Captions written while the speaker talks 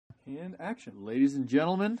And action. Ladies and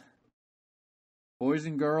gentlemen, boys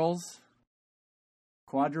and girls,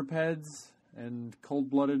 quadrupeds, and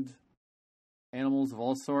cold-blooded animals of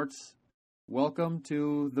all sorts, welcome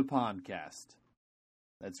to the Pondcast.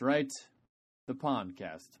 That's right, the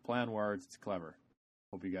Pondcast. Play on words, it's clever.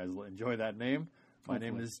 Hope you guys enjoy that name. My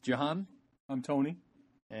name is John. I'm Tony.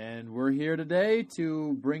 And we're here today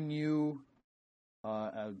to bring you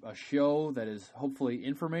a show that is hopefully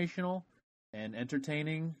informational and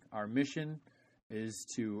entertaining. Our mission is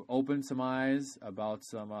to open some eyes about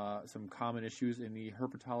some common issues in the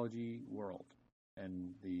herpetology world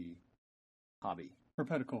and the hobby.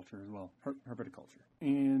 Herpeticulture as well. Herpeticulture.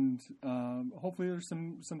 And hopefully there's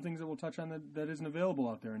some things that we'll touch on that isn't available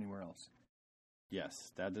out there anywhere else.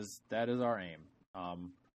 Yes, that is our aim.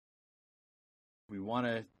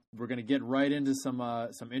 We're going to get right into some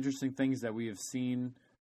interesting things that we have seen,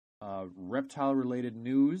 reptile related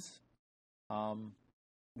news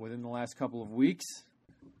within the last couple of weeks.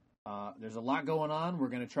 There's a lot going on. We're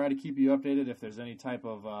going to try to keep you updated if there's any type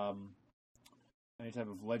of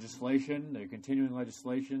legislation. The continuing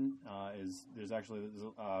legislation there's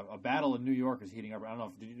a battle in New York is heating up. I don't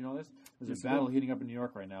know did you know this? There's a battle heating up in New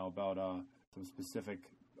York right now about some specific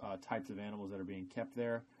types of animals that are being kept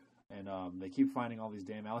there. And they keep finding all these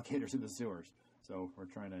damn alligators in the sewers. So we're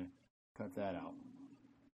trying to cut that out.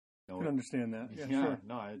 I can understand that. Yeah, sure.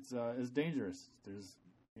 No, it's dangerous. There's,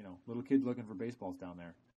 little kids looking for baseballs down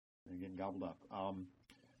there. They're getting gobbled up.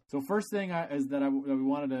 So first thing that we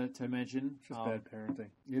wanted to mention. It's just bad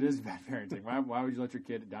parenting. It is bad parenting. Why would you let your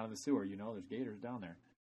kid down in the sewer? There's gators down there.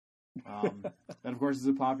 That, of course, is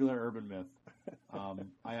a popular urban myth. I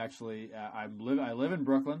live in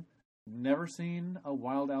Brooklyn. Never seen a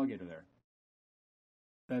wild alligator there.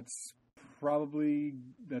 That's probably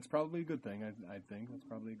a good thing. I think that's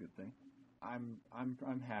probably a good thing. I'm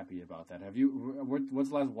happy about that. Have you? What's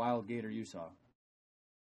the last wild gator you saw?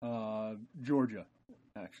 Georgia,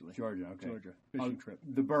 actually. Georgia, okay. Georgia fishing trip.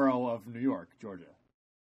 The borough of New York, Georgia.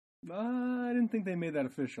 I didn't think they made that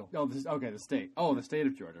official. Oh, the state. Oh, the state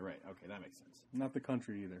of Georgia, right? Okay, that makes sense. Not the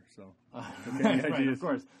country either. So, right, of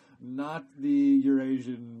course, not the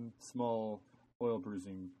Eurasian small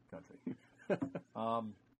oil-producing country.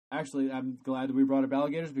 Actually, I'm glad that we brought up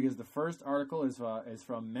alligators because the first article is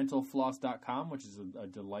from mentalfloss.com, which is a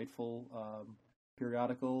delightful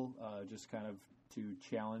periodical, just kind of to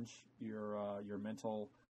challenge your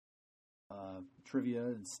mental trivia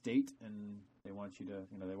and state, and they want you to,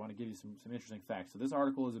 they want to give you some interesting facts. So this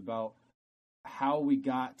article is about how we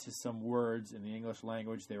got to some words in the English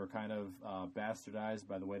language. They were kind of bastardized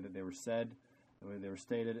by the way that they were said, the way they were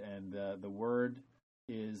stated, and the word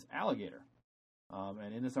is alligator.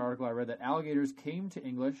 And in this article, I read that the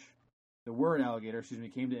word alligator,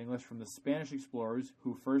 came to English from the Spanish explorers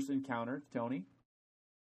who first encountered, Tony,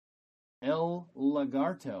 El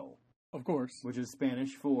Lagarto. Of course. Which is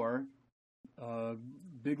Spanish for...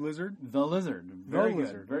 big lizard? The lizard. Very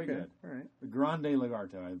good. Very okay. good. All right. The Grande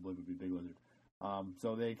Lagarto, I believe, would be big lizard.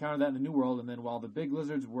 So they encountered that in the New World, and then while the big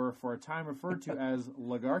lizards were for a time referred to as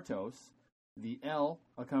lagartos, the L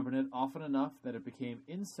accompanied often enough that it became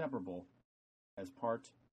inseparable as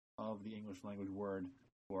part of the English language word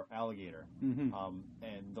for alligator. Mm-hmm.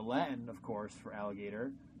 And the Latin, of course, for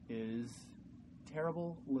alligator is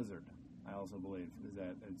terrible lizard. I also believe is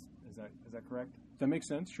that correct? That makes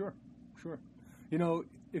sense. Sure.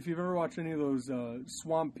 If you've ever watched any of those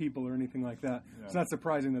Swamp People or anything like that, It's not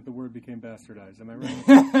surprising that the word became bastardized. Am I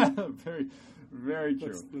right? Very, very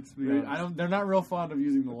true. Let's be honest. They're not real fond of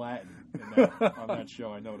using the Latin on that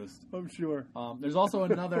show. I noticed. I'm sure. There's also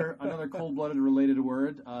another cold-blooded related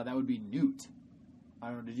word that would be newt. I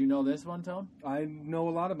don't know. Did you know this one, Tone? I know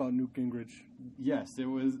a lot about Newt Gingrich. Yes, it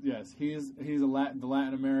was. Yes, he's the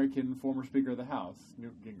Latin American former Speaker of the House,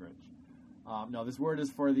 Newt Gingrich. No, this word is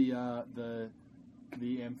for the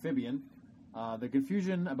amphibian. The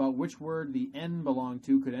confusion about which word the N belonged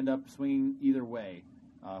to could end up swinging either way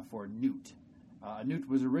for newt. A newt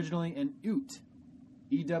was originally an oot,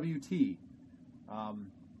 E-W-T.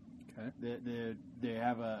 Okay. They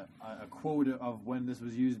have a quote of when this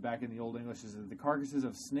was used back in the Old English is that the carcasses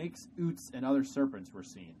of snakes, oots, and other serpents were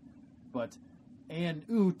seen. But an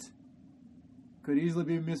oot could easily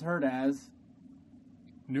be misheard as...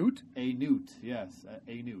 Newt? A newt, yes,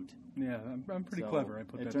 a newt. Yeah, I'm pretty clever. I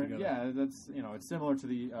put that together. Yeah, that's it's similar to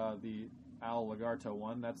the Al Lagarto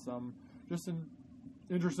one. That's just an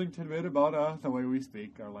interesting tidbit about the way we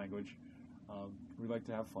speak our language. We like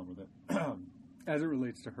to have fun with it. As it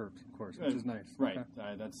relates to herps, of course, which is nice. Right,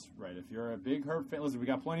 okay. That's right. If you're a big herp fan, listen, we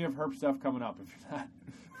got plenty of herp stuff coming up. If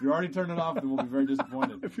you're already turned it off, then we'll be very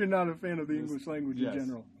disappointed. If you're not a fan of the English language in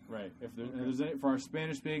general. Right. If there's any, for our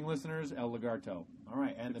Spanish-speaking listeners, El Lagarto. All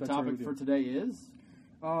right. And the That's topic right, for today is?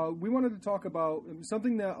 We wanted to talk about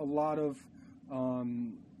something that a lot of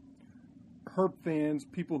herp fans,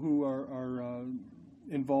 people who are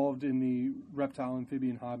involved in the reptile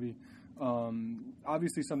amphibian hobby,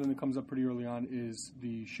 obviously something that comes up pretty early on is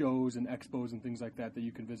the shows and expos and things like that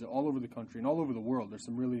you can visit all over the country and all over the world. There's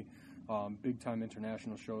some really big-time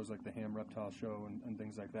international shows like the Ham Reptile Show and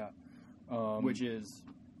things like that.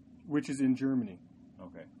 Which is in Germany.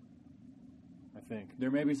 Okay. I think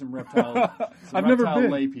there may be some reptile. I've never been.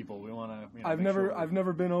 Lay people. We want to. I've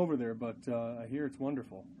never been over there, but I hear it's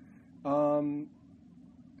wonderful.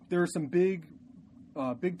 There are some big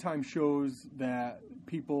time shows that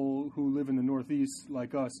people who live in the Northeast,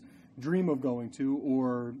 like us, dream of going to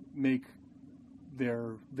or make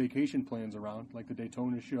their vacation plans around, like the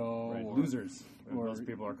Daytona show. Right. Losers, or most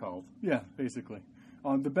people are called. Yeah, basically.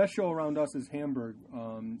 The best show around us is Hamburg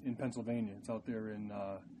in Pennsylvania. It's out there in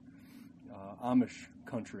Amish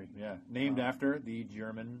country. Yeah, named after the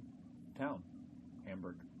German town,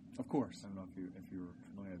 Hamburg. Of course. I don't know if you're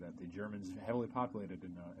familiar with that. The Germans heavily populated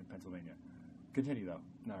in Pennsylvania. Continue, though.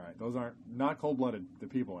 All right. Those aren't not cold-blooded, the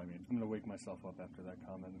people, I mean. I'm going to wake myself up after that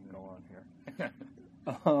comment and go on here.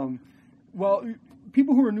 Well,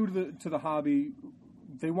 people who are new to the hobby,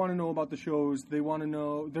 they want to know about the shows. They want to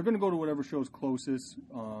know. They're going to go to whatever show's closest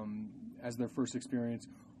as their first experience,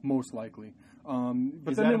 most likely.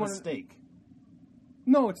 But is then that a mistake?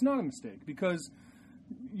 No, it's not a mistake because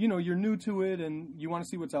you're new to it and you want to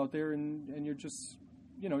see what's out there, and you're just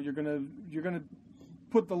you're gonna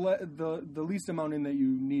put the least amount in that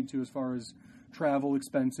you need to as far as travel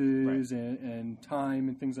expenses and time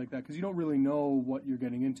and things like that, because you don't really know what you're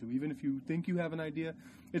getting into. Even if you think you have an idea,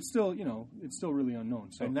 it's still really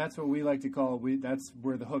unknown. So, and that's what we like to call that's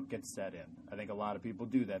where the hook gets set in. I think a lot of people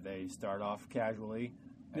do that. They start off casually,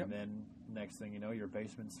 and then next thing you know, your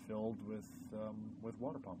basement's filled with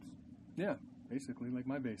water pumps. Yeah, basically like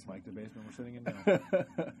my basement, like the basement we're sitting in now.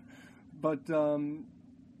 But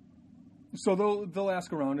so they'll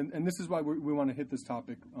ask around, and this is why we want to hit this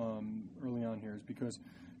topic early on here, is because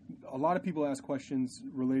a lot of people ask questions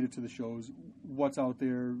related to the shows, what's out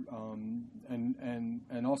there,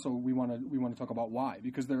 and also we want to talk about why,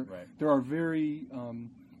 because there are very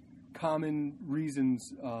common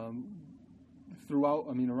reasons throughout,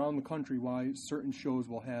 around the country, why certain shows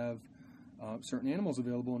will have certain animals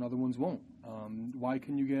available and other ones won't. Why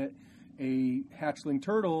can you get a hatchling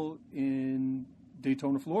turtle in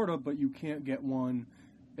Daytona, Florida, but you can't get one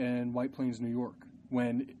in White Plains, New York,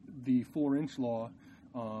 when the 4-inch law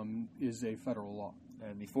is a federal law?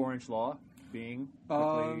 And the 4-inch law being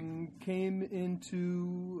came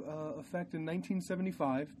into effect in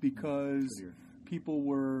 1975 because people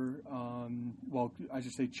were, I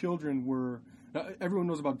should say children were. Everyone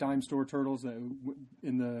knows about dime store turtles in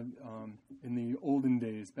the olden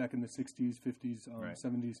days, back in the 60s, 50s,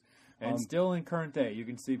 70s. And still in current day, you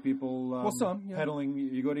can see people peddling.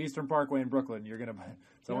 You go to Eastern Parkway in Brooklyn,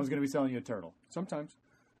 someone's going to be selling you a turtle. Sometimes.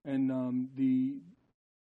 And the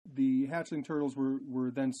hatchling turtles were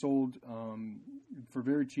then sold for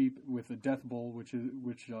very cheap with a death bowl, which is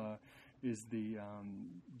the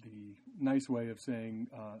nice way of saying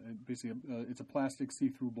basically it's a plastic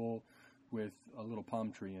see-through bowl with a little palm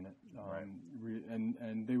tree in it,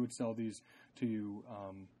 and they would sell these to you,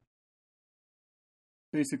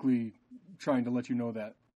 basically trying to let you know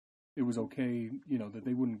that it was okay, that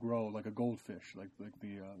they wouldn't grow like a goldfish, like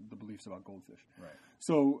the beliefs about goldfish. Right.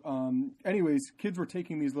 So, anyways, kids were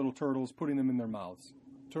taking these little turtles, putting them in their mouths.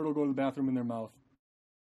 Turtle go to the bathroom in their mouth,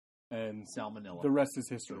 and salmonella. The rest is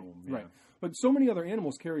history. Right. But so many other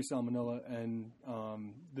animals carry salmonella, and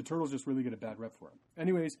the turtles just really get a bad rep for it.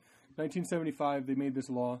 Anyways, 1975, they made this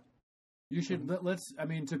law. You should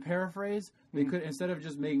to paraphrase, they could, instead of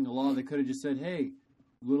just making a law, they could have just said, "Hey,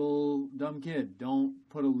 little dumb kid, don't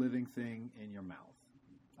put a living thing in your mouth."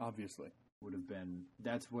 Obviously, would have been.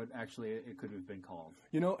 That's what actually it could have been called.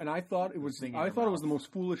 And I thought it was. I thought it was the most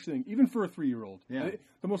foolish thing, even for a 3-year-old. Yeah.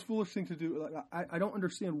 The most foolish thing to do. I don't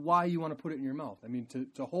understand why you want to put it in your mouth.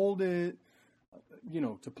 To hold it.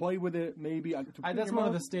 To play with it, maybe. That's one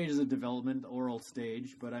of the stages of development, the oral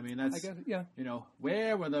stage. But that's, I guess, yeah.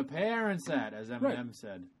 Where were the parents at, as Eminem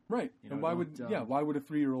said. Right. And why would a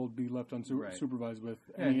 3-year-old be left unsupervised with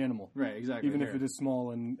any animal? Right. Exactly. Even if it is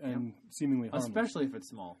small and seemingly harmless. Especially if it's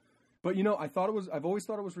small. But I've always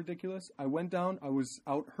thought it was ridiculous. I went down. I was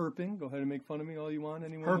out herping. Go ahead and make fun of me all you want.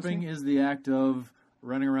 Anyone? Herping is the act of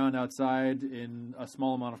running around outside in a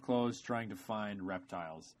small amount of clothes trying to find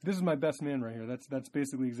reptiles. This is my best man right here. That's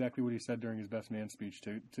basically exactly what he said during his best man speech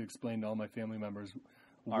to explain to all my family members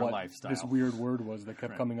our what lifestyle. this weird word was that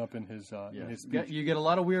kept coming up in his speech. You get a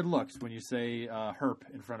lot of weird looks when you say herp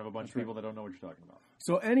in front of a bunch of people that don't know what you're talking about.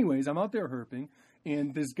 So anyways, I'm out there herping,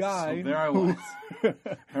 and this guy... So there I was.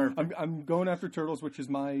 I'm going after turtles, which is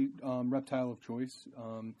my reptile of choice.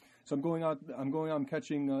 So I'm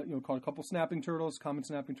catching, caught a couple snapping turtles, common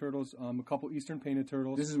snapping turtles, a couple eastern painted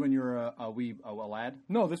turtles. This is when you were a lad?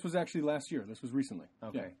 No, this was actually last year. This was recently.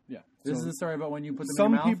 Okay. Yeah. This is the story about when you put them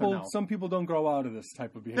in your mouth, or no? Some people don't grow out of this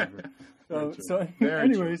type of behavior. Very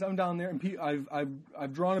anyways, true. I'm down there, and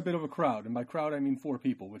I've drawn a bit of a crowd, and by crowd I mean 4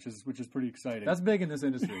 people, which is pretty exciting. That's big in this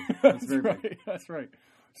industry. That's very big. That's right.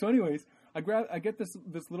 So anyways, I get this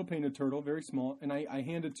little painted turtle, very small, and I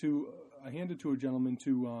hand it to a gentleman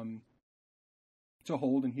to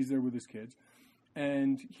hold, and he's there with his kids,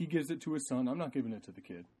 and he gives it to his son. I'm not giving it to the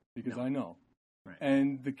kid because I know. Right.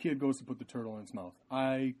 And the kid goes to put the turtle in its mouth.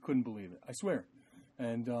 I couldn't believe it. I swear.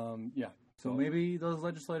 And So maybe those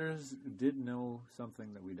legislators did know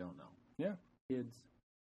something that we don't know. Yeah. Kids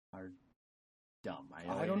are dumb.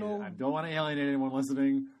 I don't know. I don't want to alienate anyone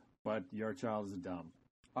listening, but your child is dumb.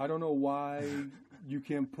 I don't know why you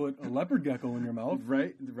can't put a leopard gecko in your mouth.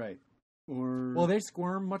 Right. Or they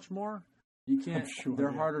squirm much more. You can't. Sure,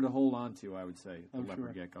 they're harder to hold on to, I would say. The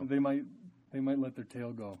leopard sure. gecko. They might let their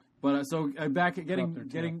tail go. But back at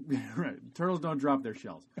getting right. Turtles don't drop their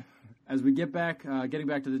shells. As we get back, getting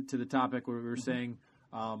back to the topic where we were saying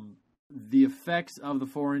the effects of the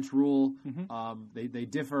 4-inch rule, they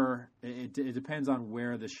differ. It depends on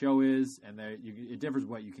where the show is, and it differs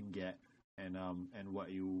what you can get, and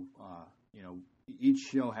what you each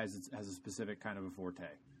show has a specific kind of a forte.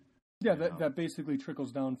 Yeah, that basically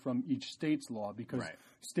trickles down from each state's law because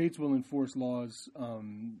states will enforce laws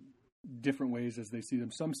different ways as they see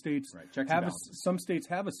them. Some states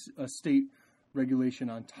have a state regulation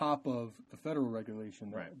on top of the federal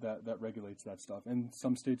regulation that regulates that stuff, and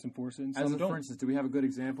some states enforce it and some don't. For instance, do we have a good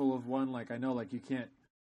example of one? Like I know, like you can't.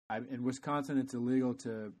 In Wisconsin, it's illegal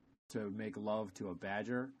to make love to a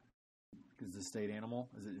badger because it's a state animal.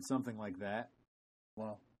 Is it something like that?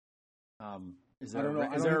 Wow. Is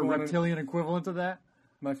there a reptilian equivalent to that?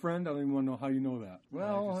 My friend, I don't even want to know how you know that.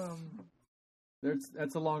 Well,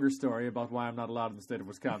 that's a longer story about why I'm not allowed in the state of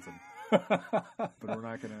Wisconsin. But we're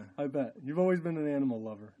not going to... I bet. You've always been an animal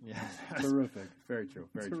lover. Yeah. Terrific. Very true.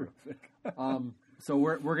 Very Terrific. True. So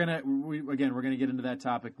we're gonna get into that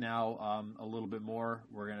topic now a little bit more.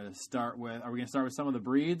 Are we gonna start with some of the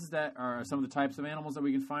breeds that are some of the types of animals that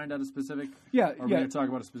we can find at a specific? Yeah. Or are we gonna talk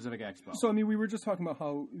about a specific expo? So we were just talking about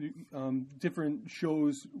how different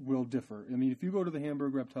shows will differ. If you go to the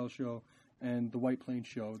Hamburg Reptile Show and the White Plains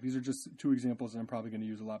Show, these are just 2 examples that I'm probably going to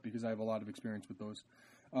use a lot because I have a lot of experience with those.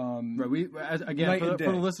 Right.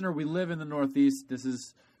 For the listener, we live in the Northeast. This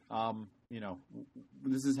is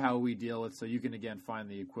this is how we deal with. So you can again find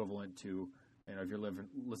the equivalent to, if you're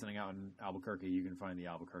listening out in Albuquerque, you can find the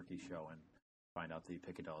Albuquerque show and find out the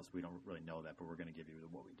picadillos. We don't really know that, but we're going to give you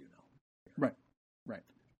what we do know. Right.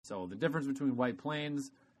 So the difference between White Plains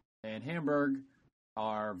and Hamburg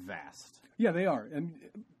are vast. Yeah, they are, and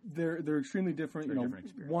they're extremely different. Different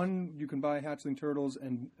experience. One you can buy hatchling turtles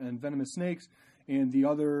and venomous snakes, and the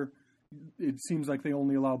other, it seems like they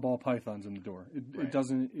only allow ball pythons in the door. It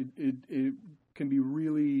doesn't. It can be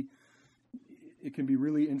really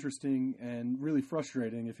interesting and really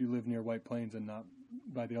frustrating if you live near White Plains and not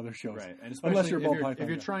by the other shows. Right, and unless you're if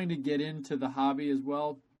you're trying to get into the hobby as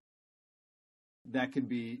well, that can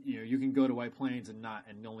be you can go to White Plains and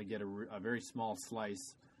only get a very small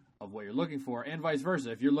slice of what you're looking for, and vice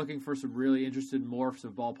versa. If you're looking for some really interested morphs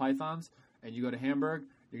of ball pythons and you go to Hamburg,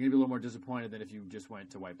 you're going to be a little more disappointed than if you just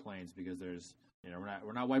went to White Plains because there's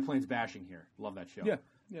we're not White Plains bashing here. Love that show. Yeah,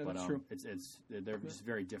 that's true. They're just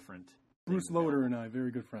very different. Bruce Loader and I,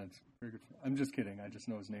 very good friends. Very good. I'm just kidding. I just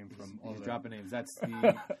know his name from all of that. Dropping names. That's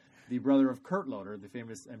the brother of Kurt Loader, the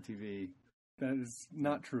famous MTV. That is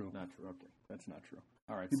not true. Not true. Okay, that's not true.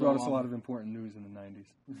 All right. He brought us a lot of important news in the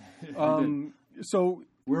 90s. So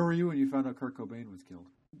where were you when you found out Kurt Cobain was killed?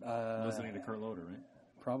 Listening to Kurt Loader, right?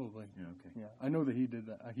 Probably. Yeah. Okay. Yeah, I know that he did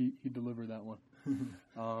that. He delivered that one.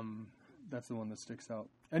 That's the one that sticks out.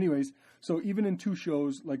 Anyways, so even in 2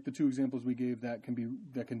 shows, like the 2 examples we gave, that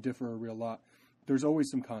can differ a real lot. There's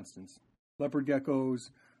always some constants: leopard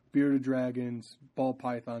geckos, bearded dragons, ball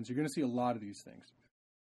pythons. You're going to see a lot of these things.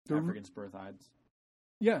 African spurthides.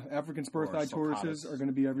 Yeah, African spurthide tortoises are going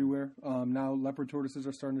to be everywhere. Now leopard tortoises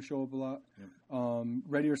are starting to show up a lot. Yep.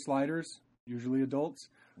 Red ear sliders, usually adults.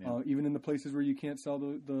 Yep. Even in the places where you can't sell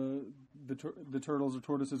the turtles or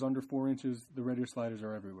tortoises under 4 inches, the red ear sliders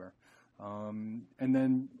are everywhere. And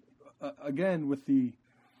then again with the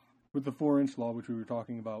with the 4-inch law, which we were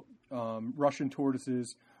talking about, Russian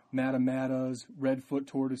tortoises, matamatas, redfoot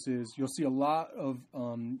tortoises. You'll see a lot of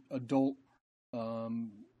adult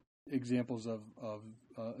examples of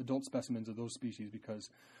adult specimens of those species because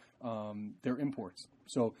they're imports.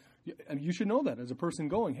 So you should know that as a person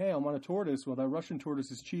going, hey, I want a tortoise. Well, that Russian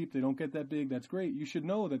tortoise is cheap. They don't get that big. That's great. You should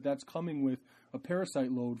know that that's coming with a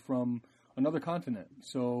parasite load from another continent.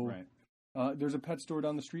 So there's a pet store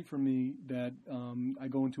down the street from me that I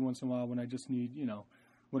go into once in a while when I just need,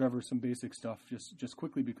 whatever, some basic stuff just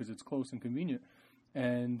quickly because it's close and convenient.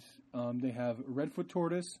 And they have a redfoot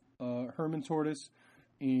tortoise, Hermann tortoise,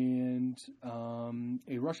 and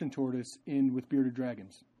a Russian tortoise in with bearded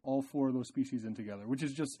dragons. All 4 of those species in together, which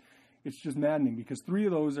is just maddening because 3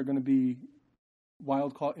 of those are going to be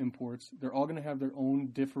wild-caught imports. They're all going to have their own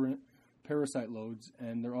different parasite loads,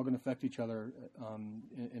 and they're all going to affect each other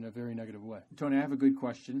in a very negative way. Tony, I have a good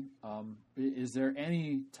question. Is there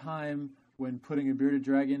any time when putting a bearded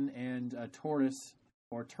dragon and a tortoise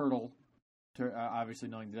or turtle, obviously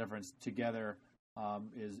knowing the difference, together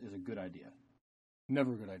is a good idea?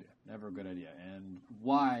 Never a good idea. Never a good idea. And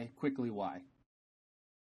why? Quickly, why?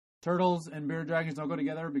 Turtles and bearded dragons don't go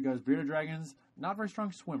together because bearded dragons, not very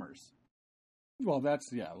strong swimmers. Well,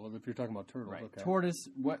 if you're talking about turtles. Right. Okay. Tortoise,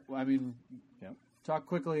 talk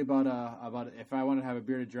quickly about if I want to have a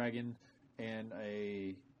bearded dragon and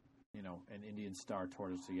an Indian star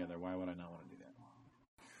tortoise together, why would I not want to do that?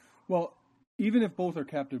 Well, even if both are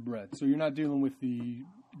captive bred, so you're not dealing with the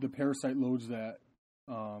parasite loads that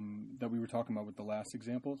we were talking about with the last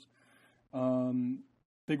examples,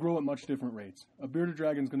 they grow at much different rates. A bearded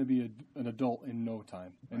dragon is going to be an adult in no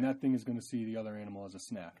time, and that thing is going to see the other animal as a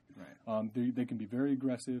snack. Right. They can be very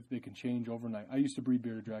aggressive. They can change overnight. I used to breed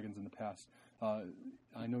bearded dragons in the past.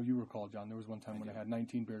 I know you recall, John, there was one time when I had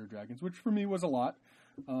 19 bearded dragons, which for me was a lot.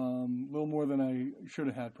 A little more than I should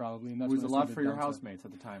have had probably. And that's it was a lot for your housemates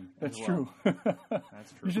at the time. That's true.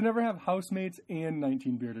 That's true. You should never have housemates and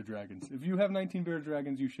 19 bearded dragons. If you have 19 bearded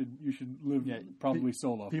dragons, you should live probably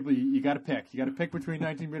solo. People, you got to pick. You got to pick between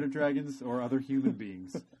 19 bearded dragons or other human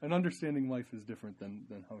beings. An understanding wife is different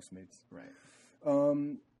than housemates. Right.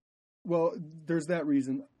 Well, there's that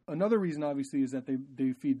reason. Another reason, obviously, is that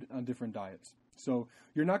they feed on different diets. So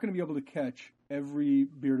you're not going to be able to catch every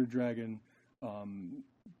bearded dragon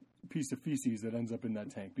piece of feces that ends up in that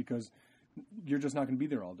tank because you're just not going to be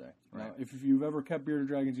there all day. Right. Now, if you've ever kept bearded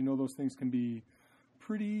dragons, you know those things can be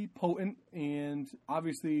pretty potent and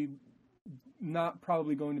obviously not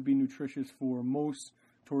probably going to be nutritious for most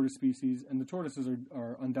tortoise species, and the tortoises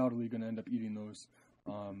are undoubtedly going to end up eating those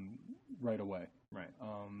right away. Right.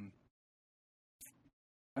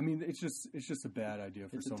 I mean, it's just a bad idea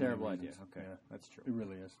for so many reasons. It's a terrible idea. Okay, yeah, that's true. It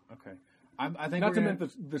really is. Okay. I think not to mention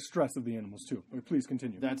the stress of the animals too. But please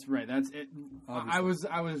continue. That's right. That's it.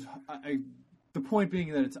 The point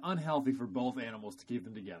being that it's unhealthy for both animals to keep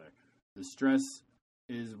them together. The stress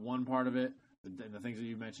is one part of it, and the things that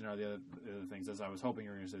you mentioned are the other things. As I was hoping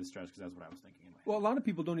you were going to say the stress, because that's what I was thinking. Well, a lot of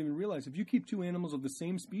people don't even realize if you keep 2 animals of the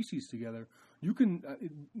same species together, you can.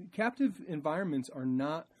 Captive environments are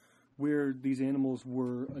not where these animals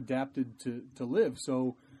were adapted to live.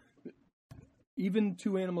 So even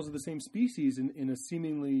 2 animals of the same species in a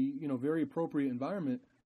seemingly very appropriate environment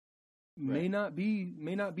may not be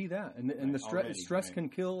that, and the stress can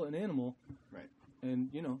kill an animal, right? And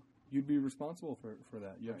you'd be responsible for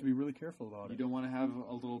that. You have to be really careful about it. You don't want to have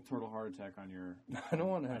a little turtle heart attack on your. I don't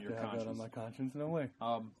want to have that on my conscience. No way.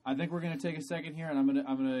 I think we're going to take a second here, and I'm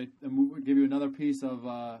going to give you another piece of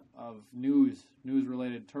news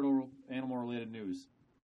related animal related news.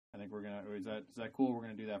 I think we're gonna. Is that cool? We're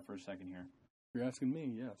going to do that for a second here. You're asking me,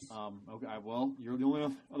 yes. Okay. Well, you're the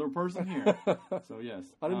only other person here, so yes.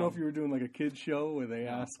 I don't know if you were doing like a kids show where they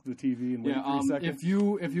ask the TV and wait 3 seconds. If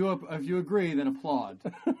you agree, then applaud.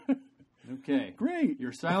 Okay. Great.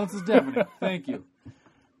 Your silence is deafening. Thank you.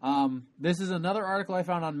 This is another article I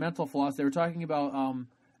found on Mental Floss. They were talking about,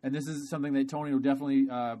 and this is something that Tony will definitely,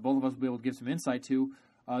 both of us will be able to give some insight to.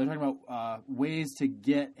 They're talking about ways to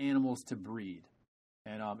get animals to breed.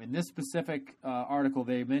 And in this specific article,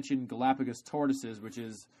 they mentioned Galapagos tortoises, which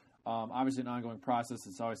is obviously an ongoing process.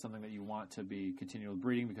 It's always something that you want to be continual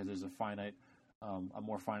breeding because there's a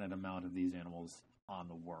more finite amount of these animals on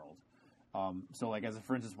the world. So, like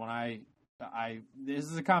for instance, when this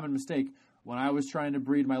is a common mistake. When I was trying to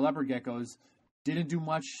breed my leopard geckos, didn't do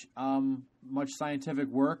much scientific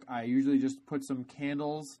work. I usually just put some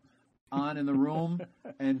candles on in the room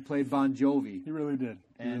and played Bon Jovi. He really did.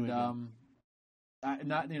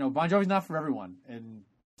 Bon Jovi's not for everyone, and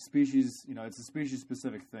species, it's a species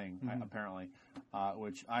specific thing apparently,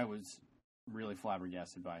 which I was really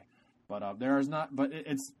flabbergasted by. But there is not. But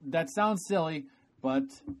it's that sounds silly. But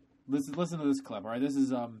listen to this clip. All right, this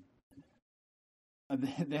is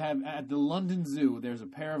They have at the London Zoo. There's a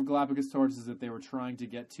pair of Galapagos tortoises that they were trying to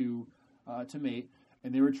get to mate,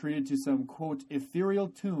 and they were treated to some quote ethereal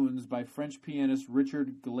tunes by French pianist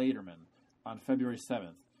Richard Gladerman on February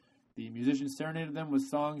 7th. The musician serenaded them with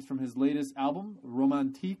songs from his latest album,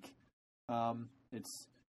 Romantique. It's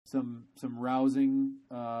some rousing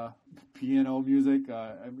piano music,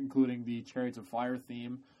 including the Chariots of Fire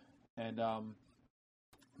theme, and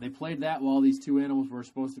they played that while these two animals were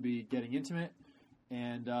supposed to be getting intimate.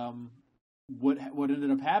 And what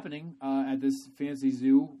ended up happening at this fancy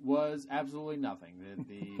zoo was absolutely nothing.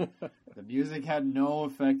 The music had no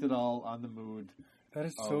effect at all on the mood. That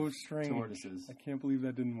is so strange. Tortoises. I can't believe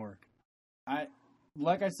that didn't work.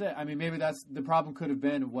 Like I said, I mean, maybe that's the problem. Could have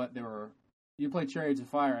been what they were. You play Chariots of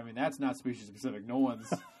Fire. I mean, that's not species specific. No one's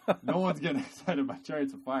getting excited about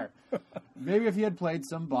Chariots of Fire. Maybe if he had played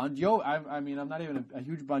some Bon Jovi. I mean, I'm not even a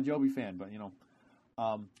huge Bon Jovi fan, but you know.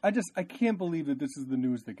 I can't believe that this is the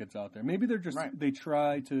news that gets out there. Maybe they're just they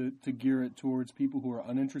try to gear it towards people who are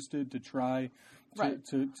uninterested to try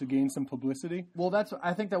to gain some publicity. Well,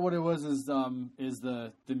 I think that what it was is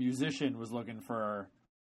the musician was looking for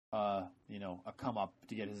a come up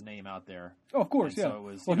to get his name out there. Oh, of course, and yeah. So it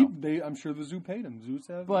was, I'm sure the zoo paid him. Zoos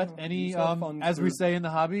have, but as we say in the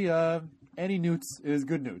hobby, any newts is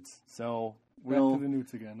good newts. So back to the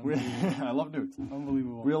newts again. I love newts.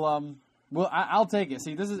 Unbelievable. Well, I'll take it.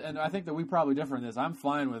 See, this is, and I think that we probably differ in this. I'm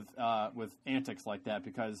fine with antics like that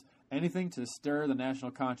because anything to stir the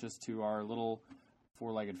national conscience to our little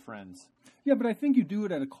four-legged friends. Yeah, but I think you do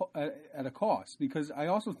it at a cost because I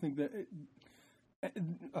also think that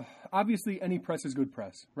obviously any press is good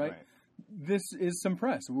press, right? This is some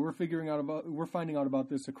press. We're finding out about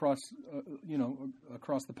this across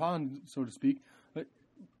across the pond, so to speak. But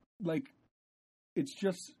like, it's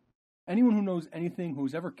just. Anyone who knows anything,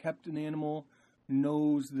 who's ever kept an animal,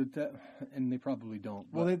 knows that, and they probably don't.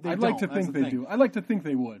 Well, I'd like to think they do. I'd like to think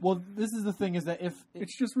they would. Well, this is the thing: is that if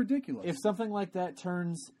it's just ridiculous. If something like that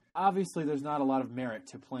turns, obviously, there's not a lot of merit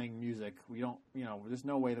to playing music. We don't, there's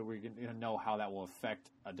no way that we're going to know how that will affect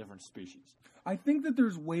a different species. I think that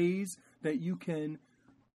there's ways that you can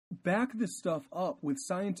back this stuff up with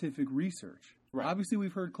scientific research. Right. Obviously,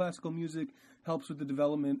 we've heard classical music helps with the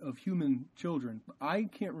development of human children. I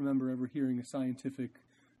can't remember ever hearing a scientific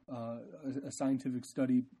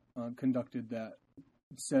study conducted that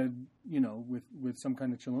said, with some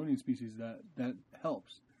kind of chelonian species that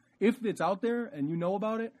helps. If it's out there and you know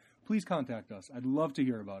about it, please contact us. I'd love to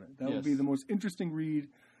hear about it. That would be the most interesting read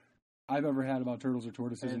I've ever had about turtles or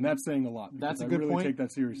tortoises, and that's saying a lot. That's a good point. I really take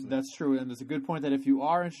that seriously. That's true, and it's a good point that if you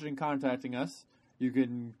are interested in contacting us, you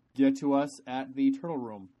can get to us at the Turtle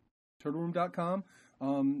Room. TurtleRoom.com.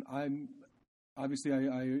 I'm obviously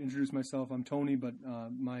I introduced myself. I'm Tony, but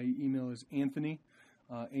my email is Anthony,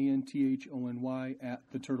 ANTHONY at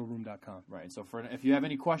theturtleroom.com. Right. So if you have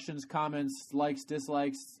any questions, comments, likes,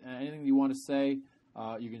 dislikes, anything you want to say,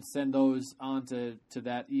 you can send those on to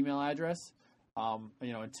that email address.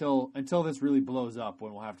 Until this really blows up,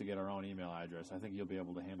 when we'll have to get our own email address. I think you'll be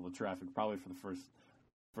able to handle the traffic probably for the first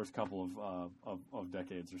couple of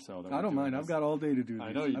decades or so. I don't mind. I've got all day to do this.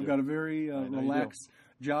 I know you do. I've got a very relaxed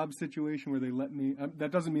job situation where they let me.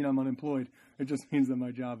 That doesn't mean I'm unemployed. It just means that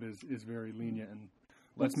my job is very lenient and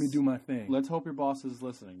lets me do my thing. Let's hope your boss is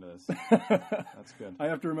listening to this. That's good. I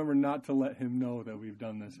have to remember not to let him know that we've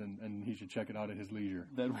done this, and he should check it out at his leisure.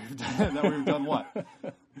 That we've done what?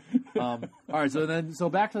 All right. So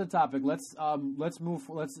back to the topic. Let's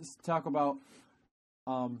talk about.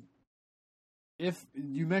 If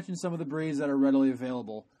you mentioned some of the breeds that are readily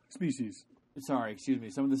available. Species. Sorry, excuse me.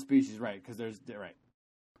 Some of the species, right? Because right.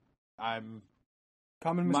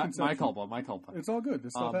 Common misconception. My culpa. It's all good.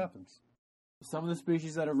 This stuff happens. Some of the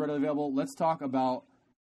species that are readily available. Let's talk about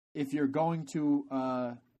if you're going to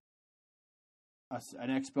an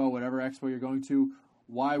expo, whatever expo you're going to.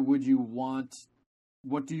 What do you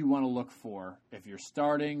want to look for if you're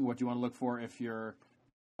starting? What do you want to look for if you're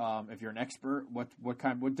an expert?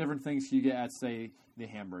 What different things can you get at, say, the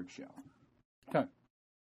Hamburg show? Okay.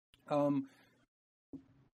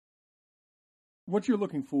 What you're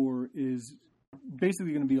looking for is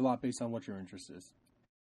basically going to be a lot based on what your interest is.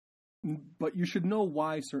 But you should know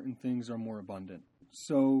why certain things are more abundant.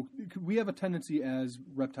 So we have a tendency as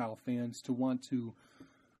reptile fans to want to.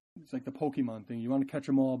 It's like the Pokemon thing. You want to catch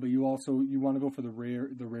them all, but you want to go for the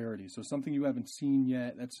rarity. So something you haven't seen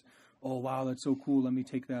yet. That's so cool. Let me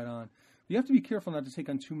take that on. You have to be careful not to take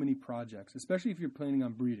on too many projects, especially if you're planning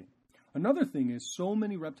on breeding. Another thing is so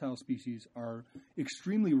many reptile species are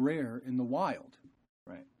extremely rare in the wild.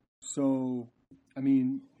 Right. So, I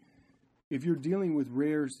mean, if you're dealing with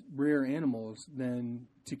rare animals, then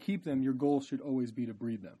to keep them, your goal should always be to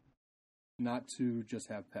breed them, not to just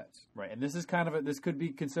have pets. Right, and this is this could be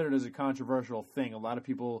considered as a controversial thing. A lot of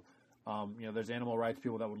people, there's animal rights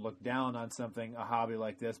people that would look down on a hobby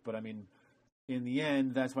like this, but I mean, in the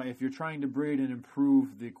end, that's why if you're trying to breed and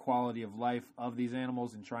improve the quality of life of these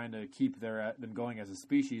animals and trying to keep them going as a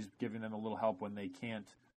species, giving them a little help when they can't,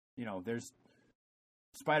 there's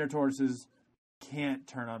spider tortoises can't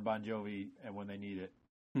turn on Bon Jovi and when they need it.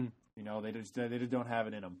 They just don't have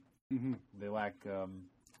it in them. Mm-hmm. They lack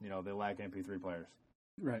MP3 players.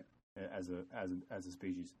 Right. As a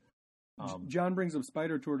species. John brings up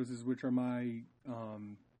spider tortoises, which are my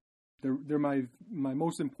they're my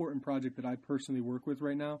most important project that I personally work with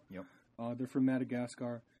right now. Yep. They're from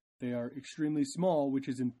Madagascar. They are extremely small, which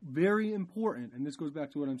is very important. And this goes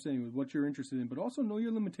back to what I'm saying with what you're interested in, but also know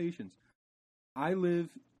your limitations. I live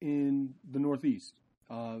in the Northeast.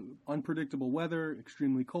 Unpredictable weather,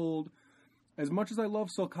 extremely cold. As much as I love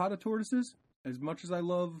sulcata tortoises, as much as I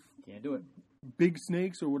love can't do it. Big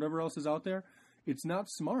snakes or whatever else is out there, it's not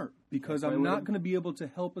smart because I'm not going to be able to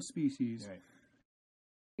help a species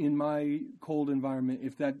in my cold environment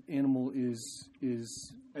if that animal is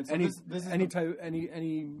anything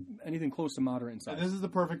close to moderate in size. And this is the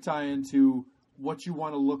perfect tie-in to what you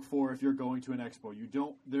want to look for if you're going to an expo.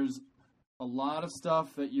 There's a lot of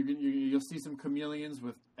stuff that you'll see some chameleons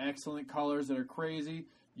with excellent colors that are crazy.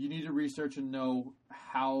 You need to research and know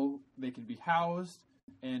how they can be housed,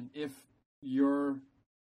 and if your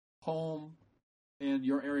home and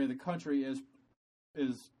your area of the country is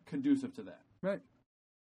conducive to that. Right.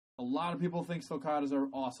 A lot of people think sulcatas are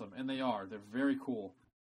awesome, and they are. They're very cool,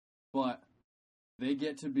 but they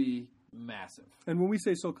get to be massive. And when we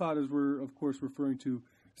say sulcatas, we're of course referring to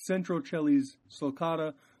Centrocheles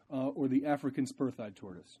sulcata, or the African spur-thighed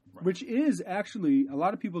tortoise, which is actually, a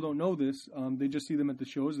lot of people don't know this. They just see them at the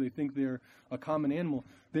shows. They think they're a common animal.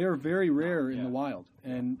 They are very rare in the wild,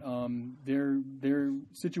 and their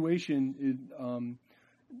situation is,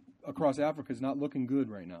 across Africa is not looking good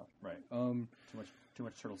right now. Right. Too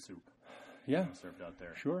much turtle soup. Yeah. Served out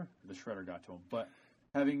there. Sure. The shredder got to them. But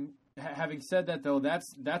having said that, though,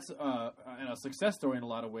 that's a success story in a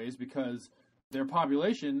lot of ways because their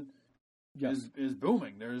population. Yes. Is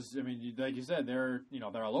booming. Like you said, they're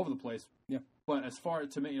all over the place. Yeah. But as far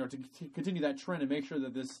to continue that trend and make sure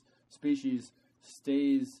that this species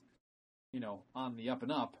stays, on the up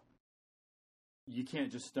and up, you can't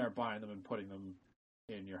just start buying them and putting them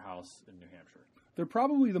in your house in New Hampshire. They're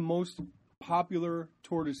probably the most popular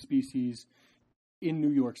tortoise species in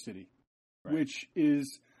New York City, which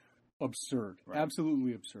is absurd. Right.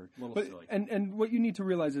 Absolutely absurd. A little silly. And what you need to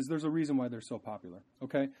realize is there's a reason why they're so popular.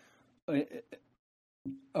 Okay.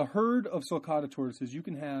 A herd of sulcata tortoises, you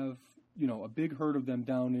can have, a big herd of them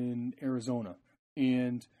down in Arizona,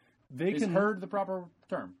 and Is herd the proper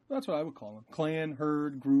term? That's what I would call them. Clan,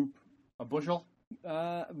 herd, group. A bushel?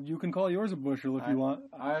 You can call yours a bushel if you want.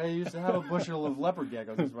 I used to have a bushel of leopard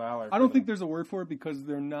geckos. I don't think there's a word for it because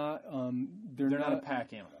they're not. They're not a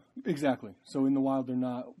pack animal. Exactly. So in the wild, they're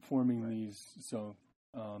not forming these. So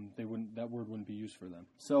they wouldn't. That word wouldn't be used for them.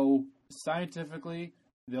 So scientifically,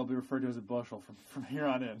 they'll be referred to as a bushel from here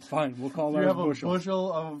on in. Fine, we'll call that a bushel. You have a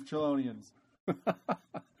bushel of chelonians.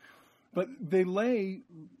 But they lay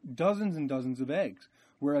dozens and dozens of eggs.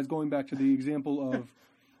 Whereas going back to the example of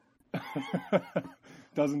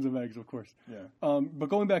dozens of eggs, of course. Yeah. But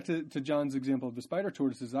going back to John's example of the spider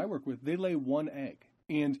tortoises I work with, they lay one egg,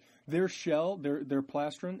 and their shell, their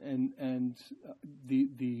plastron, and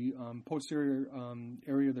the posterior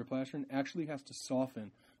area of their plastron actually has to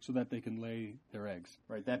soften so that they can lay their eggs.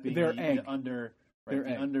 Right. That being their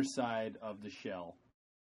the underside of the shell.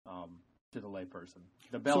 To the layperson,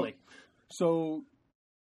 the belly. So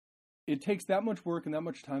it takes that much work and that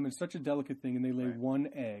much time. It's such a delicate thing, and they lay one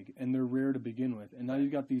egg, and they're rare to begin with. And now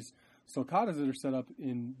you've got these sulcatas that are set up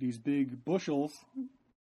in these big bushels.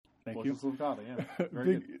 Thank you. Sulcata, yeah.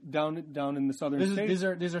 Very good. Down in the southern states.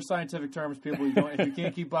 These are scientific terms, people. If you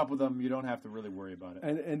can't keep up with them, you don't have to really worry about it.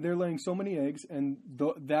 And they're laying so many eggs, and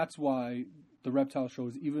that's why the reptile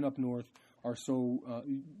shows, even up north, are so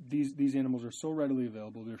these animals are so readily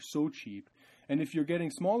available. They're so cheap, and if you're getting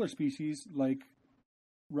smaller species like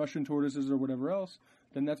Russian tortoises or whatever else,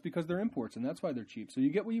 then that's because they're imports, and that's why they're cheap. So you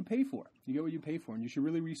get what you pay for. And you should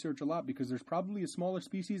really research a lot because there's probably a smaller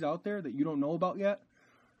species out there that you don't know about yet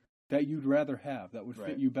that you'd rather have that would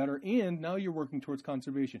fit you better. And now you're working towards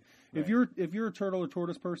conservation. Right. If you're a turtle or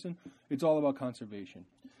tortoise person, it's all about conservation.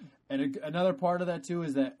 And another part of that too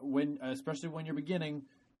is that especially when you're beginning.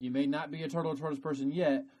 You may not be a turtle or tortoise person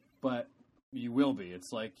yet, but you will be.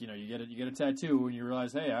 It's like, you get a tattoo and you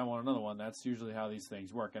realize, hey, I want another one. That's usually how these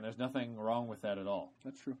things work, and there's nothing wrong with that at all.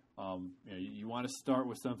 That's true. You want to start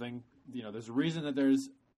with something. There's a reason that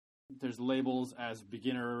there's labels as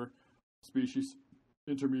beginner species,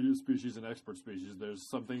 intermediate species, and expert species. There's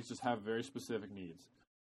some things just have very specific needs.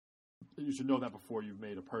 You should know that before you've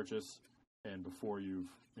made a purchase and before you've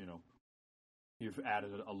added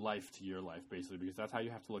a life to your life, basically, because that's how you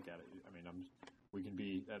have to look at it. I mean, we can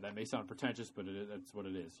be, that may sound pretentious, but that's what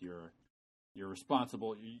it is. You're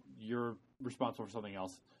responsible. You're responsible for something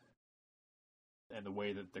else, and the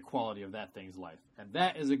way that the quality of that thing's life. And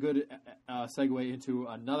that is a good segue into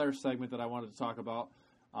another segment that I wanted to talk about.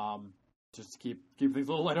 Just to keep things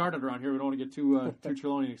a little lighthearted around here. We don't want to get too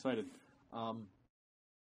Trelawney excited.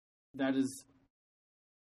 That is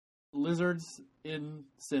lizards in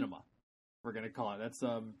cinema. We're going to call it. That's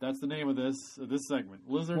the name of this segment.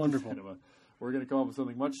 Lizards in cinema. We're going to come up with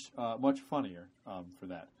something much funnier for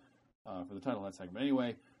that, for the title of that segment.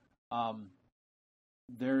 Anyway,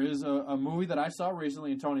 there is a movie that I saw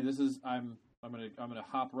recently, and Tony, I'm gonna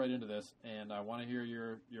hop right into this, and I want to hear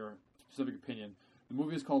your specific opinion. The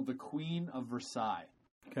movie is called The Queen of Versailles.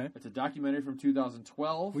 Okay. It's a documentary from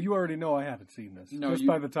 2012. Well, you already know I haven't seen this. No, just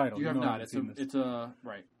by the title. You have not. It's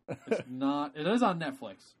right. It's not. It is on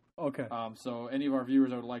Netflix. Okay. So any of our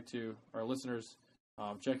viewers our listeners,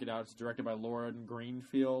 check it out. It's directed by Lauren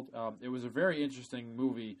Greenfield. It was a very interesting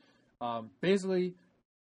movie. Basically,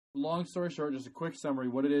 long story short, just a quick summary.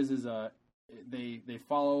 What it is they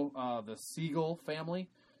follow the Siegel family,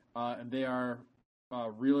 and they are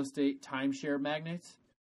real estate timeshare magnates,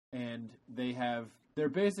 and they're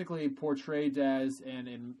basically portrayed as, and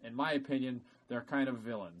in my opinion, they're kind of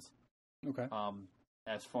villains. Okay.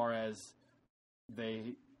 As far as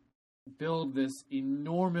they build this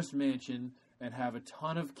enormous mansion and have a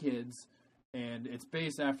ton of kids, and it's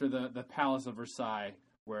based after the Palace of Versailles,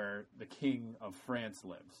 where the King of France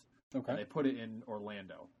lives. Okay. And they put it in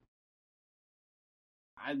Orlando.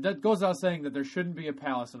 That goes without saying that there shouldn't be a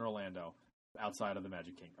palace in Orlando outside of the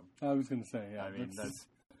Magic Kingdom. I was going to say, yeah. I mean,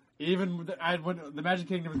 when the Magic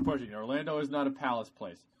Kingdom is pushing it. Orlando is not a palace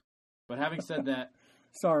place. But having said that,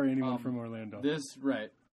 sorry, anyone from Orlando.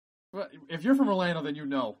 Right. Well, if you're from Orlando, then you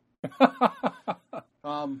know.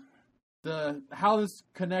 How this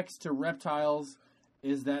connects to reptiles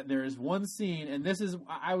is that there is one scene, and this is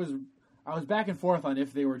I was back and forth on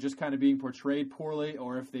if they were just kind of being portrayed poorly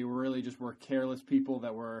or if they really just were careless people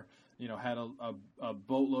that were, had a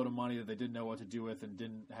boatload of money that they didn't know what to do with and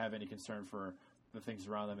didn't have any concern for the things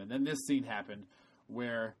around them. And then this scene happened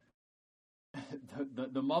where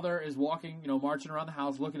the mother is walking, marching around the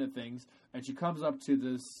house looking at things, and she comes up to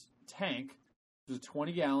this tank, which is a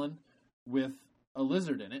 20-gallon, with a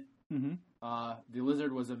lizard in it. Mm-hmm. The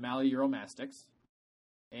lizard was a Malleuromastix.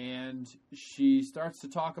 And she starts to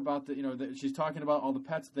talk about she's talking about all the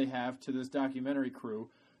pets that they have to this documentary crew,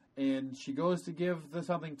 and she goes to give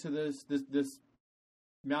something to this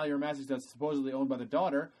Malleuromastix that's supposedly owned by the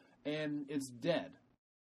daughter, and it's dead.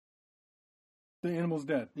 The animal's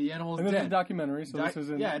dead. The animal's dead. And this is a documentary, so this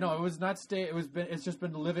isn't. Yeah, no, it was not It's just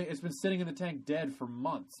been living. It's been sitting in the tank dead for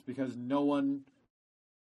months because no one.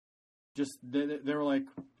 They were like,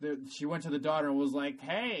 she went to the daughter and was like,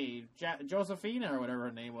 "Hey, Josephina," or whatever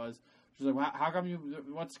her name was. She was like, "How come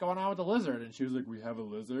what's going on with the lizard?" And she was like, "We have a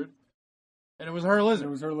lizard," and it was her lizard. It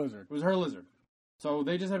was her lizard. So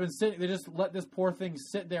they just have been sitting. They just let this poor thing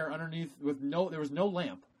sit there underneath there was no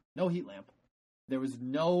lamp, no heat lamp. There was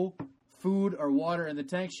no food or water in the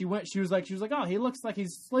tank. She was like, "Oh, he looks like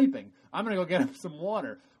he's sleeping. I'm gonna go get him some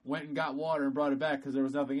water." Went and got water and brought it back because there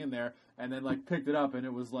was nothing in there, and then picked it up and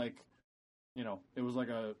it was like. It was like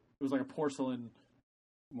a porcelain.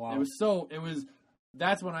 Wow.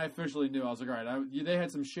 That's when I officially knew. I was like, all right, they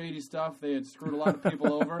had some shady stuff. They had screwed a lot of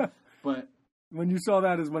people over, but when you saw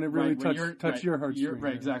that is when it really touched your heartstrings.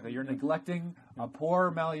 Right, exactly. You're neglecting a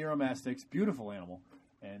poor Malleuromastix, beautiful animal,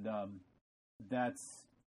 and that's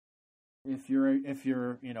if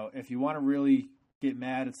you want to really get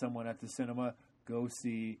mad at someone at the cinema, go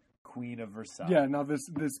see Queen of Versailles. Yeah, now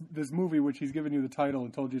this movie, which he's given you the title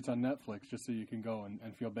and told you it's on Netflix, just so you can go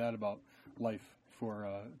and feel bad about life for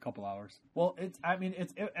a couple hours. Well,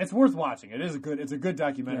 it's worth watching. It's a good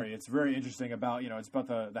documentary. Yeah. It's very interesting about it's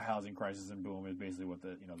about the housing crisis in Boom. Is basically what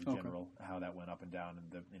the general how that went up and down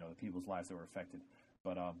and the people's lives that were affected.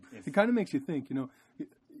 But it kind of makes you think.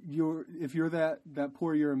 If you're that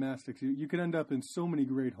poor Euromastix, you could end up in so many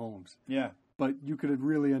great homes. Yeah. But you could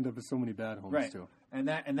really end up in so many bad homes too. And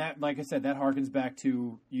that, like I said, that harkens back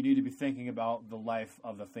to you need to be thinking about the life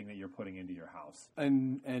of the thing that you're putting into your house.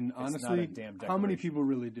 And honestly, how many people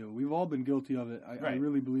really do? We've all been guilty of it. I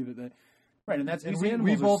really believe it. That Right, and that's These and animals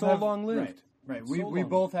we both are so have long-lived. Right. So We long.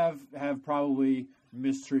 both have probably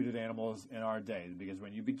mistreated animals in our day because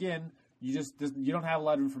when you begin, you don't have a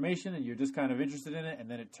lot of information and you're just kind of interested in it, and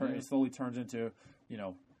then it slowly turns into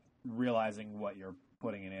realizing what you're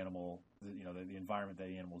putting an animal, the environment that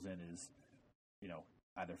the animal's in is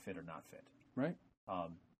either fit or not fit. Right.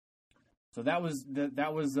 So that was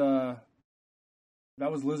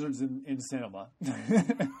Lizards in Cinema.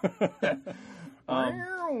 That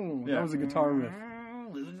was a guitar riff.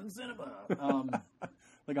 Lizards in Cinema.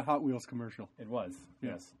 Like a Hot Wheels commercial. It was,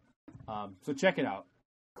 yes. So check it out.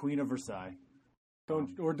 Queen of Versailles.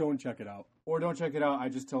 Don't check it out. Or don't check it out. I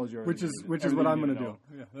just told you. Which is what I'm going to do.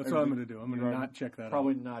 Yeah, that's what I'm going to do. I'm going to not check that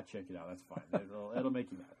probably out. Probably not check it out. That's fine. It'll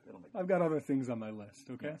make you mad. I've got other things on my list.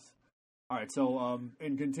 Okay. Yes. All right. So,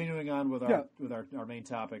 in continuing on with our main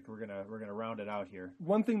topic, we're gonna round it out here.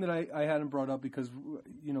 One thing that I hadn't brought up because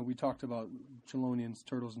we talked about chelonians,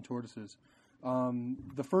 turtles, and tortoises.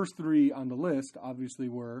 The first three on the list obviously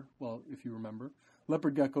were, well, if you remember,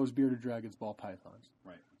 leopard geckos, bearded dragons, ball pythons.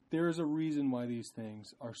 Right. There is a reason why these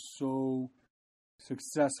things are so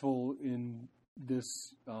successful in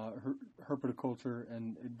this herpetoculture,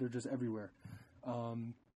 and they're just everywhere.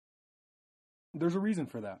 There's a reason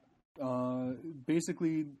for that.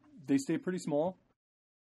 Basically, they stay pretty small.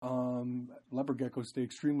 Leopard geckos stay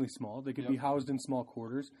extremely small. They can be housed in small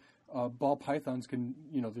quarters. Ball pythons can,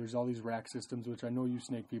 there's all these rack systems, which I know you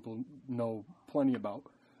snake people know plenty about.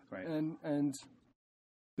 Right. And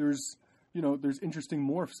there's interesting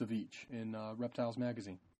morphs of each in Reptiles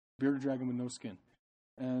magazine. Bearded dragon with no skin.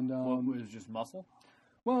 And what was just muscle?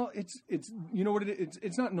 Well, it's you know what it is?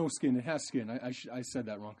 It's not no skin. It has skin. I said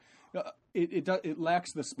that wrong. It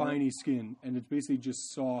lacks the spiny skin, and it's basically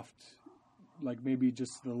just soft, like maybe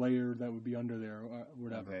just the layer that would be under there or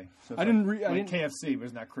whatever. Okay, so I didn't KFC, but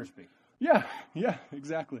it's not crispy. Yeah,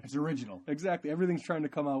 exactly. It's original. Exactly. Everything's trying to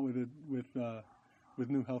come out with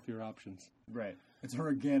new healthier options. Right. It's an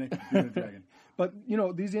organic bearded dragon. But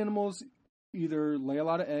these animals either lay a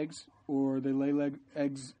lot of eggs or they lay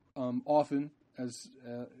eggs often, as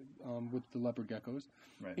with the leopard geckos.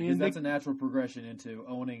 Right, because that's a natural progression into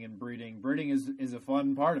owning and breeding. Breeding is a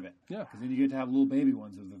fun part of it. Yeah. Because then you get to have little baby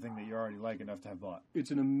ones of the thing that you already like enough to have bought.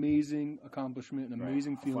 It's an amazing accomplishment, an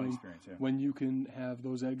amazing feeling fun experience, yeah. when you can have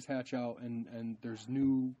those eggs hatch out and there's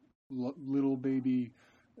new little baby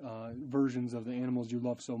versions of the animals you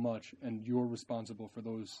love so much, and you're responsible for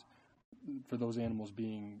those animals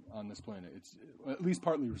being on this planet. It's at least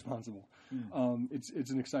partly responsible.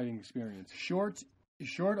 It's an exciting experience.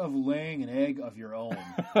 Short of laying an egg of your own,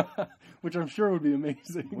 which I'm sure would be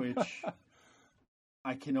amazing. Which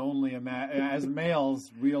I can only imagine. As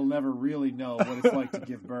males, we'll never really know what it's like to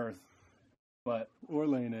give birth, or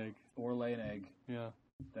lay an egg. Yeah,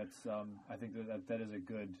 that's. I think that is a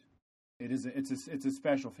good. It's a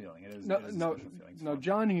special feeling. It is a special feeling. Now,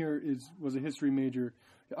 John here was a history major.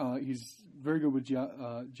 He's very good with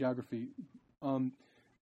geography.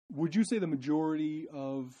 Would you say the majority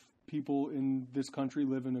of people in this country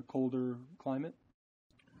live in a colder climate?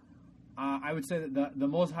 I would say that the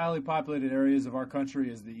most highly populated areas of our country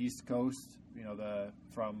is the East Coast.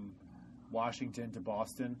 From Washington to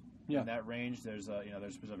Boston. In that range, there's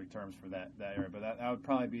specific terms for that area, but that would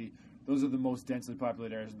probably be. Those are the most densely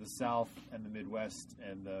populated areas. The South and the Midwest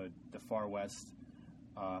and the Far West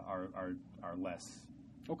are less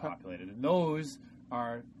populated, and those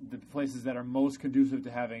are the places that are most conducive to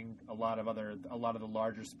having a lot of the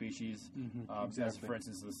larger species. Exactly. As for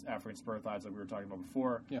instance, the African spurthides that we were talking about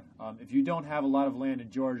before. Yeah. If you don't have a lot of land in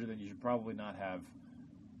Georgia, then you should probably not have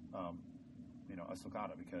a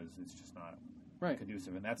sulcata, because it's just not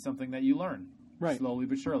conducive, and that's something that you learn slowly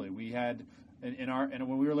but surely. We had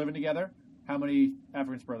when we were living together, how many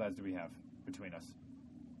African spurthides do we have between us?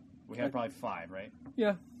 We had probably 5, right?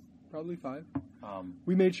 Yeah, probably 5.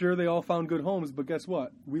 We made sure they all found good homes, but guess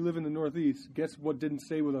what? We live in the Northeast. Guess what didn't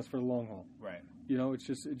stay with us for the long haul? Right.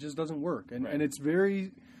 It just doesn't work, and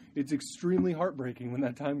it's extremely heartbreaking when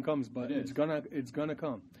that time comes, but it's gonna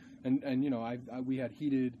come. And we had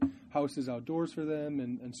heated houses outdoors for them,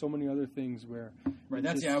 and so many other things where. Right.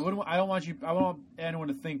 That's I don't want anyone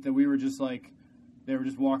to think that we were just like they were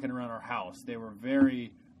just walking around our house. They were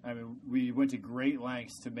very. I mean, we went to great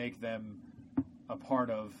lengths to make them a part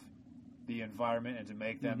of the environment and to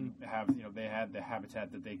make them have. They had the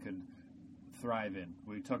habitat that they could thrive in.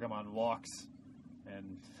 We took them on walks,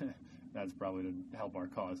 and that's probably to help our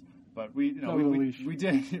cause. But we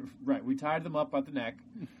did right. We tied them up at the neck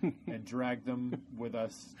and dragged them with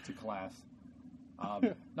us to class.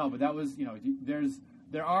 No, but that was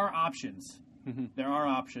there are options. There are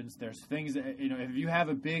options. There's things that if you have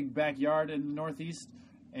a big backyard in the Northeast,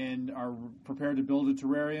 and are prepared to build a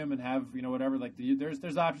terrarium and have whatever. Like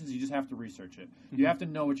there's options. You just have to research it. You have to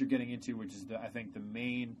know what you're getting into, which is I think the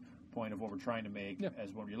main point of what we're trying to make.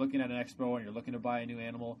 As when you're looking at an expo and you're looking to buy a new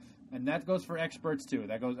animal, and that goes for experts too.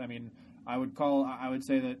 That goes. I mean, I would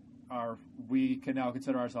say that we can now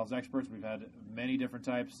consider ourselves experts. We've had many different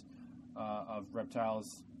types of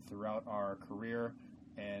reptiles throughout our career,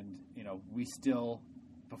 and we still,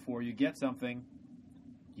 before you get something,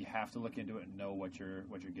 you have to look into it and know what you're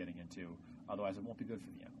getting into. Otherwise, it won't be good for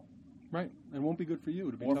the animal. Right, and it won't be good for you.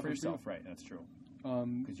 It'll be or tough for yourself. Right, that's true.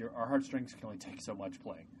 Because our heartstrings can only take so much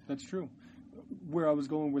playing. That's true. Where I was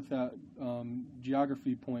going with that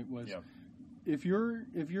geography point was, if you're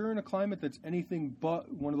in a climate that's anything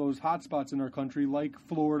but one of those hot spots in our country, like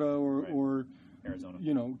Florida or Arizona,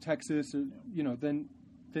 Texas,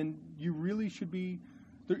 then you really should be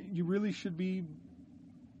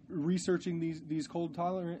researching these cold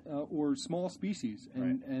tolerant or small species,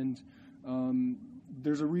 and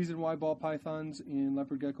there's a reason why ball pythons and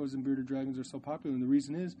leopard geckos and bearded dragons are so popular, and the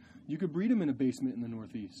reason is you could breed them in a basement in the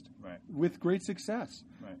Northeast, with great success.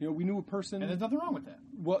 We knew a person, and there's nothing wrong with that.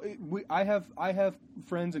 Well, I have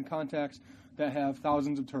friends and contacts that have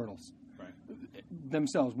thousands of turtles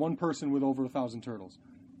themselves. One person with over 1,000 turtles.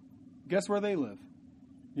 Guess where they live?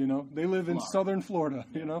 They live in southern Florida.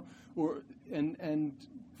 And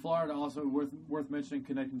Florida also worth mentioning,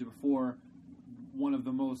 connecting to before, one of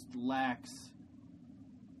the most lax.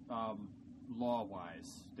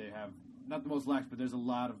 Law-wise, they have not the most lax, but there's a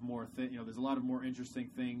lot of more. There's a lot of more interesting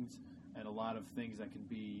things, and a lot of things that can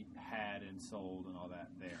be had and sold, and all that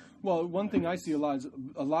there. Well, one thing I see a lot is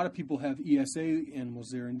a lot of people have ESA animals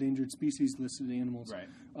there, endangered species listed animals,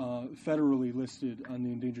 federally listed on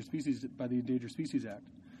the endangered species by the Endangered Species Act.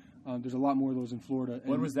 There's a lot more of those in Florida.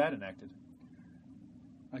 When was that enacted?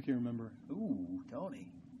 I can't remember. Ooh,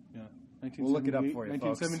 Tony. Yeah, we'll look it up for you,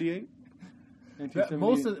 1978.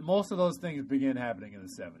 Most of those things began happening in the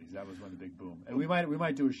 70s. That was when the big boom. And we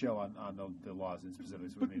might do a show on the laws and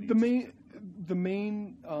specifics. But the main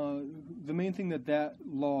thing that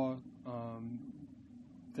law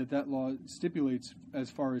stipulates as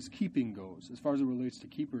far as keeping goes, as far as it relates to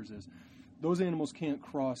keepers, is those animals can't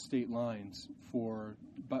cross state lines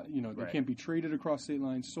they can't be traded across state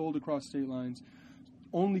lines, sold across state lines,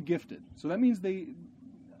 only gifted. So that means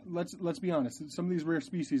let's be honest. Some of these rare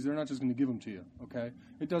species, they're not just going to give them to you. Okay,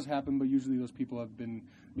 it does happen, but usually those people have been,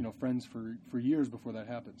 friends for years before that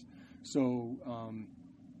happens. So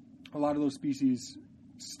a lot of those species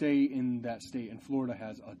stay in that state, and Florida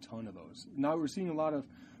has a ton of those. Now we're seeing a lot of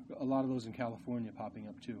those in California popping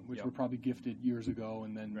up too, which were probably gifted years ago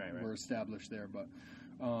and then were established there. But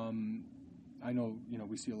I know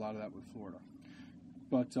we see a lot of that with Florida.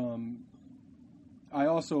 But I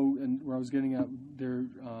also, and where I was getting at there,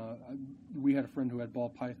 we had a friend who had ball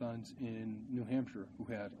pythons in New Hampshire who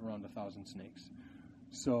had around 1,000 snakes.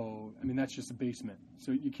 So, I mean, that's just a basement.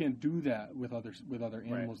 So you can't do that with other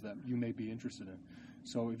animals that you may be interested in.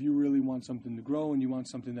 So if you really want something to grow and you want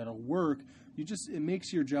something that'll work, it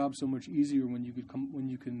makes your job so much easier when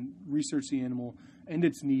you can research the animal and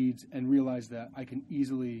its needs and realize that I can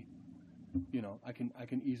easily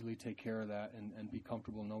take care of that and be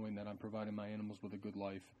comfortable knowing that I'm providing my animals with a good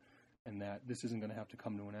life, and that this isn't going to have to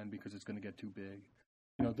come to an end because it's going to get too big.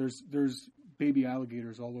 There's baby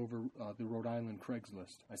alligators all over the Rhode Island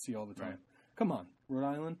Craigslist. I see all the time. Come on, Rhode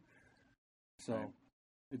Island. So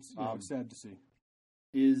it's sad to see.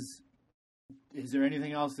 Is there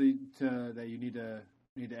anything else that you need to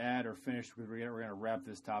add or finish? Because we're going to wrap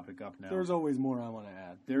this topic up now. There's always more I want to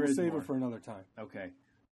add. We'll save it for another time. Okay.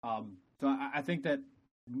 So I think that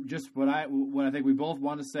just what I think we both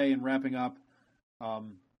want to say in wrapping up,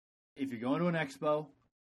 if you go into an expo,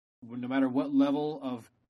 no matter what level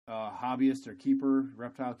of hobbyist or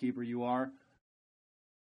reptile keeper you are,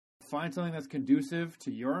 find something that's conducive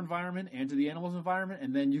to your environment and to the animal's environment,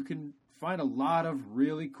 and then you can find a lot of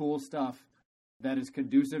really cool stuff that is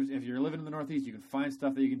conducive. If you're living in the Northeast, you can find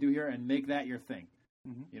stuff that you can do here and make that your thing.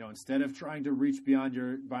 Mm-hmm. Instead of trying to reach beyond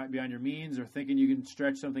your means or thinking you can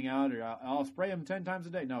stretch something out, or I'll spray them 10 times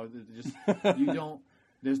a day. No, just you don't.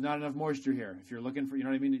 There's not enough moisture here. If you're looking for, what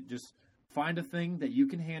I mean, just find a thing that you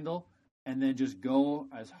can handle, and then just go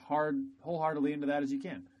as wholeheartedly into that as you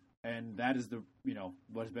can. And that is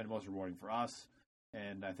what has been most rewarding for us.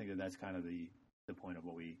 And I think that's kind of the point of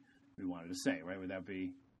what we wanted to say, right? Would that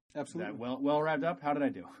be absolutely that well wrapped up? How did I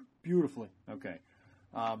do? Beautifully. Okay.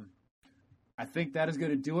 I think that is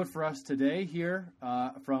going to do it for us today here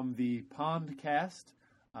from the Pondcast.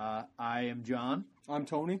 I am John. I'm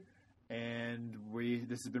Tony. And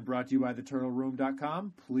this has been brought to you by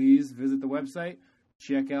theturtleroom.com. Please visit the website.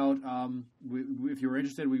 check out, if you're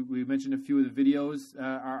interested, we mentioned a few of the videos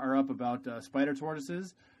are up about spider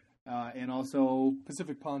tortoises. And also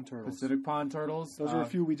Pacific pond turtles. Those are a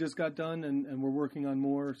few we just got done, and we're working on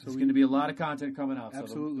more. So there's going to be a lot of content coming out.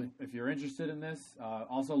 Absolutely. So if you're interested in this,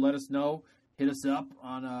 also let us know. Hit us up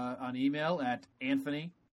on email at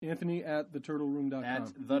Anthony at theturtleroom.com. At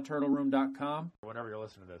theturtleroom.com. Whenever you're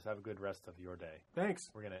listening to this, have a good rest of your day.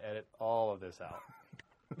 Thanks. We're going to edit all of this out.